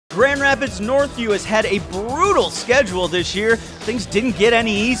Grand Rapids Northview has had a brutal schedule this year. Things didn't get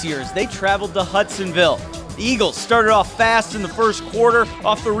any easier as they traveled to Hudsonville. The Eagles started off fast in the first quarter.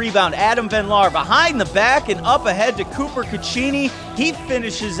 Off the rebound, Adam Van Laar behind the back and up ahead to Cooper Caccini. He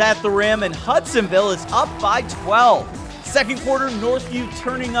finishes at the rim, and Hudsonville is up by 12. Second quarter, Northview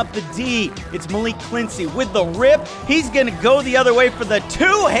turning up the D. It's Malik Clincy with the rip. He's going to go the other way for the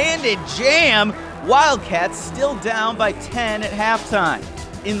two-handed jam. Wildcats still down by 10 at halftime.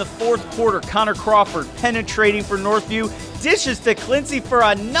 In the fourth quarter, Connor Crawford penetrating for Northview, dishes to Clincy for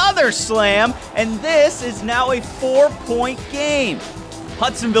another slam, and this is now a 4-point game.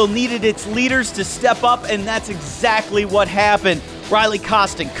 Hudsonville needed its leaders to step up, and that's exactly what happened. Riley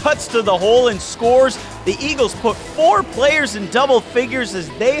Costin cuts to the hole and scores. The Eagles put 4 players in double figures as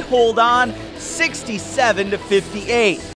they hold on 67-58.